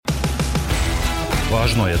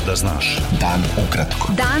Važno je da znaš. Dan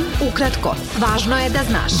ukratko. Dan ukratko. Važno je da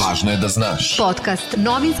znaš. Važno je da znaš. Podcast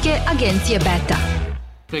novinske agencije Beta.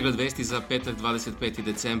 Pregled vesti za petak 25.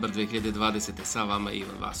 decembar 2020. Sa vama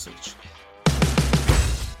Ivan Vasović.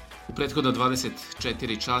 U prethodna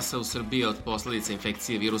 24 časa u Srbiji od posledica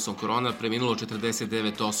infekcije virusom korona preminulo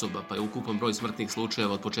 49 osoba, pa je ukupan broj smrtnih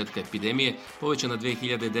slučajeva od početka epidemije povećan na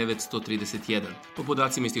 2931. Po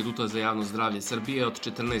podacima Instituta za javno zdravlje Srbije, od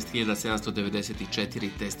 14.794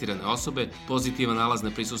 testirane osobe, pozitivan nalaz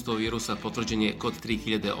na prisustvo virusa potvrđen je kod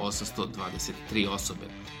 3.823 osobe.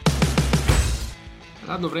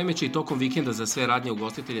 Radno vreme će i tokom vikenda za sve radnje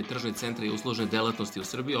ugostitelje, tržne centre i uslužne delatnosti u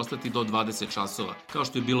Srbiji ostati do 20 časova, kao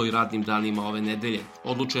što je bilo i radnim danima ove nedelje.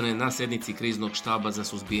 Odlučeno je na sednici kriznog štaba za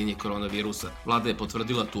suzbijanje koronavirusa. Vlada je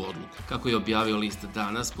potvrdila tu odluku. Kako je objavio list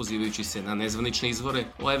danas, pozivajući se na nezvanične izvore,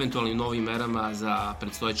 o eventualnim novim merama za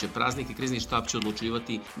predstojeće praznike, krizni štab će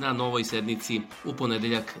odlučivati na novoj sednici u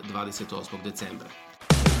ponedeljak 28. decembra.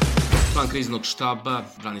 Član kriznog štaba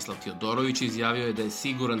Branislav Teodorović izjavio je da je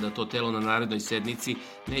siguran da to telo na narednoj sednici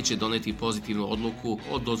neće doneti pozitivnu odluku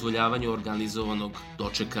o dozvoljavanju organizovanog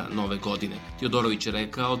dočeka nove godine. Teodorović je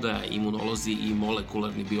rekao da imunolozi i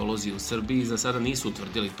molekularni biolozi u Srbiji za sada nisu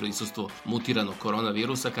utvrdili prisustvo mutiranog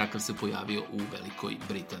koronavirusa kakav se pojavio u Velikoj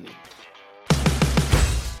Britaniji.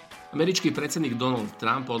 Američki predsjednik Donald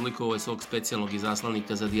Trump odlikovao je svog specijalnog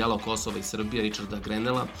izaslanika za dijalog Kosova i Srbije Richarda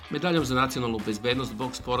Grenella medaljom za nacionalnu bezbednost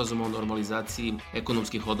zbog sporazuma o normalizaciji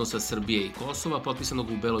ekonomskih odnosa Srbije i Kosova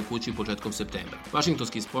potpisanog u Beloj kući početkom septembra.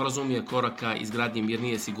 Vašingtonski sporazum je korak ka izgradnji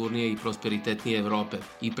mirnije, sigurnije i prosperitetnije Evrope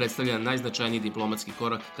i predstavlja najznačajniji diplomatski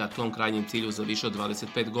korak ka tom krajnjem cilju za više od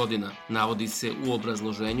 25 godina, navodi se u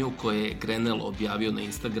obrazloženju koje je Grenell objavio na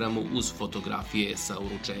Instagramu uz fotografije sa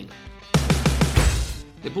uručenja.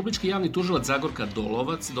 Republički javni tužilac Zagorka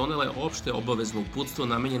Dolovac donela je opšte obavezno uputstvo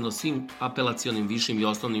namenjeno svim apelacionim višim i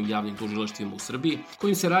osnovnim javnim tužilaštvima u Srbiji,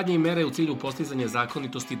 kojim se radnje i mere u cilju postizanja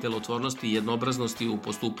zakonitosti, delotvornosti i jednobraznosti u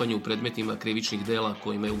postupanju u predmetima krivičnih dela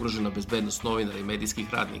kojima je ugrožena bezbednost novinara i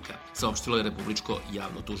medijskih radnika, saopštilo je Republičko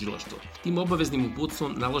javno tužilaštvo. Tim obaveznim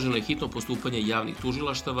uputstvom naloženo je hitno postupanje javnih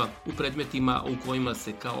tužilaštava u predmetima u kojima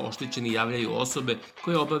se kao oštećeni javljaju osobe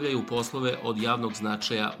koje obavljaju poslove od javnog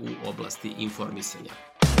značaja u oblasti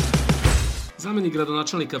informisanja. Zamenik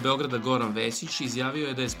gradonačelnika Beograda Goran Vesić izjavio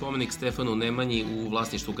je da je spomenik Stefanu Nemanji u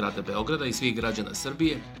vlasništvu grada Beograda i svih građana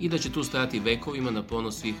Srbije i da će tu stajati vekovima na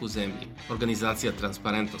ponos svih u zemlji. Organizacija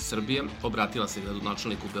Transparentnost Srbije obratila se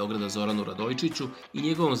gradonačelniku Beograda Zoranu Radojičiću i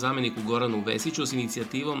njegovom zameniku Goranu Vesiću s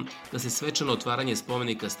inicijativom da se svečano otvaranje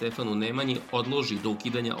spomenika Stefanu Nemanji odloži do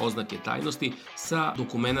ukidanja oznake tajnosti sa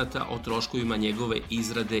dokumenata o troškovima njegove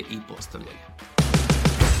izrade i postavljanja.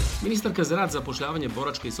 Ministarka za rad, zapošljavanje,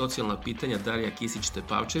 boračka i socijalna pitanja Darija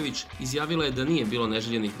Kisić-Tepavčević izjavila je da nije bilo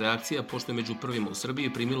neželjenih reakcija pošto je među prvima u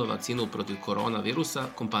Srbiji primila vakcinu protiv koronavirusa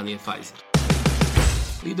kompanije Pfizer.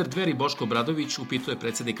 Lider Dveri Boško Obradović upituje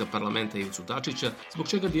predsjednika parlamenta Ivicu Dačića zbog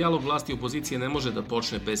čega dijalog vlasti i opozicije ne može da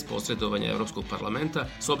počne bez posredovanja Evropskog parlamenta,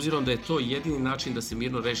 s obzirom da je to jedini način da se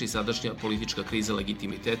mirno reši sadašnja politička kriza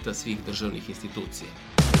legitimiteta svih državnih institucija.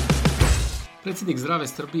 Predsjednik Zdrave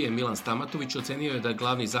Srbije Milan Stamatović ocenio je da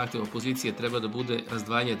glavni zahtjev opozicije treba da bude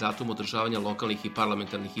razdvajanje datuma održavanja lokalnih i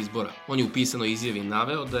parlamentarnih izbora. On je u pisanoj izjavi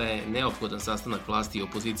naveo da je neophodan sastanak vlasti i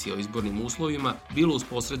opozicije o izbornim uslovima, bilo uz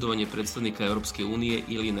posredovanje predstavnika Europske unije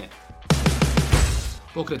ili ne.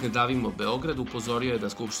 Pokret Ne davimo Beograd upozorio je da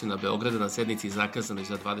Skupština Beograda na sednici zakazanoj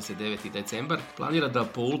za 29. decembar planira da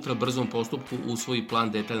po ultra brzom postupku usvoji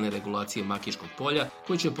plan detaljne regulacije Makiškog polja,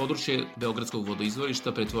 koji će područje Beogradskog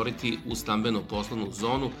vodoizvorišta pretvoriti u stambeno-poslovnu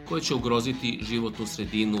zonu koja će ugroziti životnu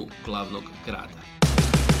sredinu glavnog grada.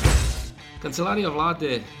 Kancelarija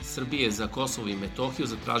vlade Srbije za Kosovo i Metohiju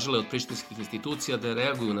zatražila je od prištinskih institucija da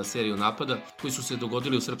reaguju na seriju napada koji su se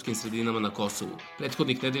dogodili u srpskim sredinama na Kosovu.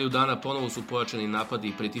 Prethodnih nedelju dana ponovo su pojačani napadi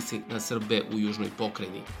i pritisci na Srbe u južnoj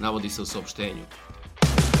pokrajini, navodi se u saopštenju.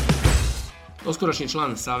 Doskorašnji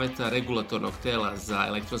član Saveta regulatornog tela za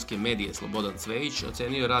elektronske medije Slobodan Cvejić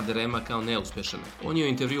ocenio je rad REM-a kao neuspešan. On je u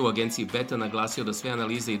intervjuu u agenciji Beta naglasio da sve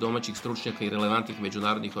analize i domaćih stručnjaka i relevantnih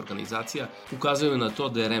međunarodnih organizacija ukazuju na to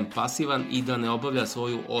da je REM pasivan i da ne obavlja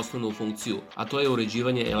svoju osnovnu funkciju, a to je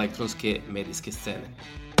uređivanje elektronske medijske scene.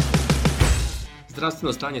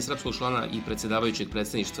 Zdravstveno stanje srpskog člana i predsjedavajućeg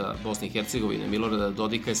predstavništva Bosne i Hercegovine Milorada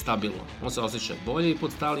Dodika je stabilno. On se osjeća bolje i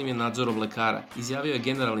pod stalnim je nadzorom lekara, izjavio je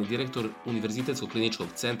generalni direktor Univerzitetskog kliničkog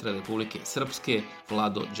centra Republike Srpske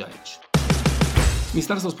Vlado Đajić.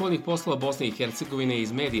 Ministarstvo spoljnih poslova Bosne i Hercegovine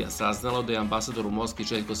iz medija saznalo da je ambasador u Moskvi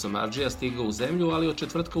Željko Samardžija stigao u zemlju, ali od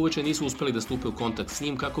četvrtka uveče nisu uspeli da stupe u kontakt s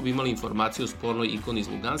njim kako bi imali informaciju o spornoj ikoni iz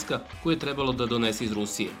Luganska koju je trebalo da donese iz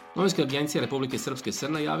Rusije. Novinska agencija Republike Srpske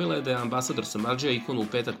Srna javila je da je ambasador Samardžija ikonu u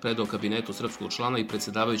petak predao kabinetu srpskog člana i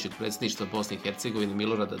predsjedavajućeg predsjedništva Bosne i Hercegovine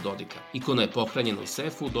Milorada Dodika. Ikona je pohranjena u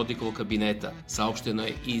sefu Dodikovog kabineta, saopšteno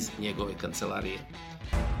je iz njegove kancelarije.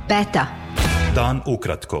 Beta. Dan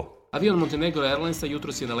ukratko. Avion Montenegro Airlinesa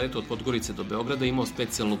jutros je na letu od Podgorice do Beograda imao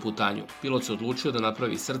specijalnu putanju. Pilot se odlučio da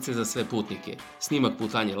napravi srce za sve putnike. Snimak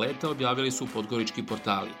putanje leta objavili su podgorički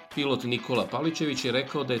portali. Pilot Nikola Pavličević je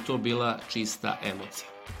rekao da je to bila čista emocija.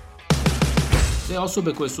 Te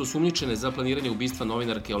osobe koje su osumnjičene za planiranje ubistva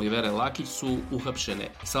novinarke Olivere Lakić su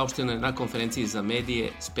uhapšene, saopšteno je na konferenciji za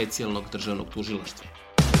medije specijalnog državnog tužilaštva.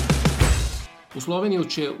 U Sloveniju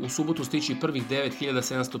će u subotu stići prvih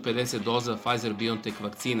 9750 doza Pfizer-BioNTech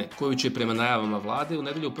vakcine, koju će prema najavama vlade u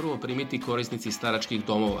nedelju prvo primiti korisnici staračkih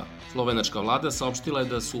domova. Slovenačka vlada saopštila je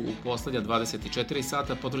da su u poslednja 24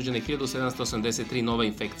 sata potvrđene 1783 nove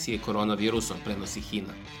infekcije koronavirusom, prenosi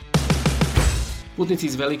HINA. Putnici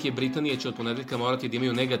iz Velike Britanije će od ponedeljka morati da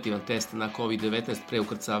imaju negativan test na COVID-19 pre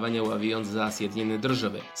ukrcavanja u avion za Sjedinjene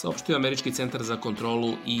države, saopštio Američki centar za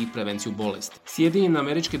kontrolu i prevenciju bolesti. Sjedinjene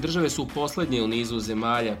Američke države su poslednje u nizu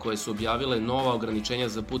zemalja koje su objavile nova ograničenja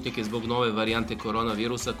za putnike zbog nove varijante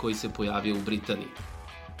koronavirusa koji se pojavio u Britaniji.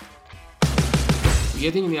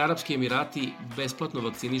 Ujedinjeni Arapski Emirati besplatno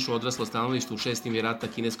vakcinišu odraslo stanovništvo u 6 emirata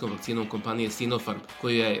kineskom vakcinom kompanije Sinopharm,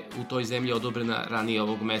 koja je u toj zemlji odobrena ranije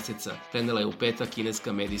ovog meseca, prenela je u petak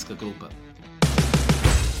kineska medijska grupa.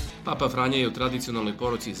 Papa Franja je u tradicionalnoj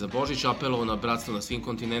poruci za Božić apelovao na bratstvo na svim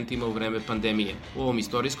kontinentima u vreme pandemije. U ovom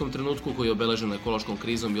istorijskom trenutku koji je obeležen ekološkom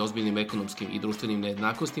krizom i ozbiljnim ekonomskim i društvenim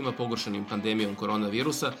nejednakostima pogoršanim pandemijom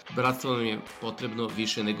koronavirusa, bratstvo nam je potrebno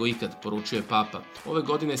više nego ikad, poručio je Papa. Ove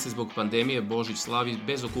godine se zbog pandemije Božić slavi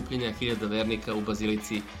bez okupljanja 1000 vernika u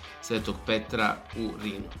bazilici Svetog Petra u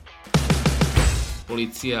Rimu.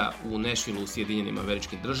 Policija u Nashvilleu u Sjedinjenim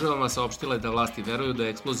Američkim Državama saopštila je da vlasti veruju da je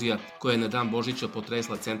eksplozija koja je na dan Božića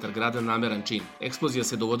potresla centar grada nameran čin. Eksplozija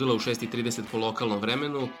se dogodila u 6:30 po lokalnom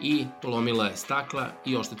vremenu i polomila je stakla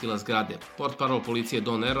i oštetila zgrade. Portparol policije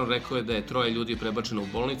Don Aaron rekao je da je 3 ljudi prebačeno u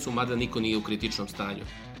bolnicu, mada niko nije u kritičnom stanju.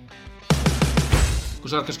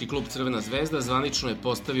 Košarkaški klub Crvena zvezda zvanično je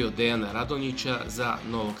postavio Dejana Radonjića za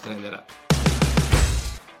novog trenera.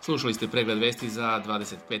 Slušali ste pregled vesti za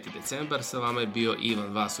 25. decembar, sa vama je bio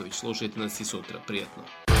Ivan Vasović. Slušajte nas i sutra, prijatno.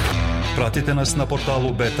 Pratite nas na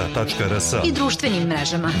portalu beta.rs I društvenim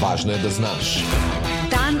mrežama. Važno je da znaš.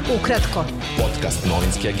 Dan ukratko. Podcast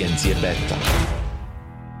novinske agencije Beta.